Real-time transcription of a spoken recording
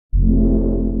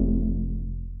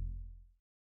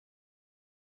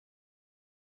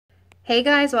Hey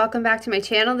guys, welcome back to my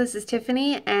channel. This is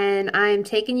Tiffany and I'm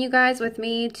taking you guys with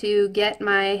me to get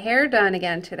my hair done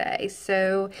again today.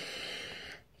 So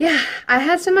yeah, I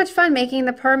had so much fun making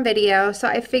the perm video, so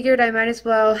I figured I might as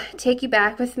well take you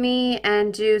back with me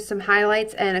and do some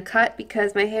highlights and a cut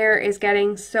because my hair is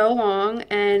getting so long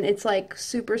and it's like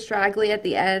super straggly at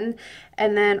the end.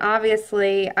 And then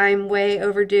obviously I'm way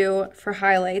overdue for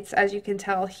highlights, as you can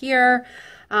tell here.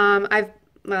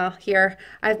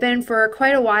 I've been for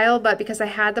quite a while, but because I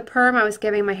had the perm, I was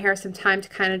giving my hair some time to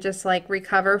kind of just like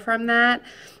recover from that.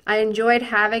 I enjoyed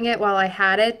having it while I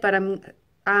had it, but I'm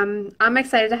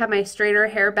excited to have my straighter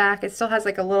hair back. It still has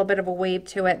like a little bit of a wave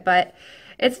to it, but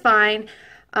it's fine.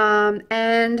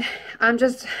 And I'm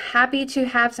just happy to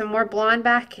have some more blonde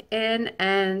back in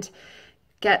and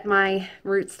get my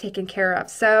roots taken care of.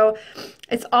 So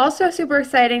it's also super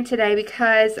exciting today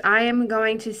because I am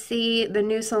going to see the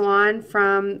new salon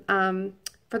from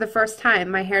for the first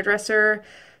time. My hairdresser,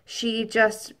 she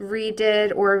just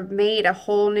redid or made a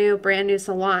whole new brand new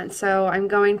salon. So I'm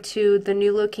going to the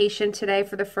new location today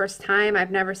for the first time. I've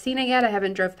never seen it yet. I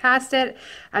haven't drove past it.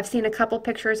 I've seen a couple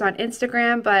pictures on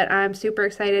Instagram, but I'm super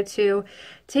excited to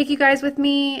take you guys with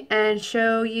me and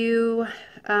show you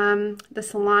the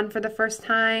salon for the first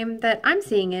time that I'm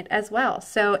seeing it as well.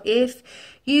 So if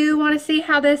you want to see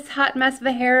how this hot mess of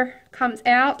a hair comes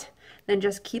out, then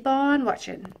just keep on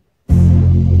watching.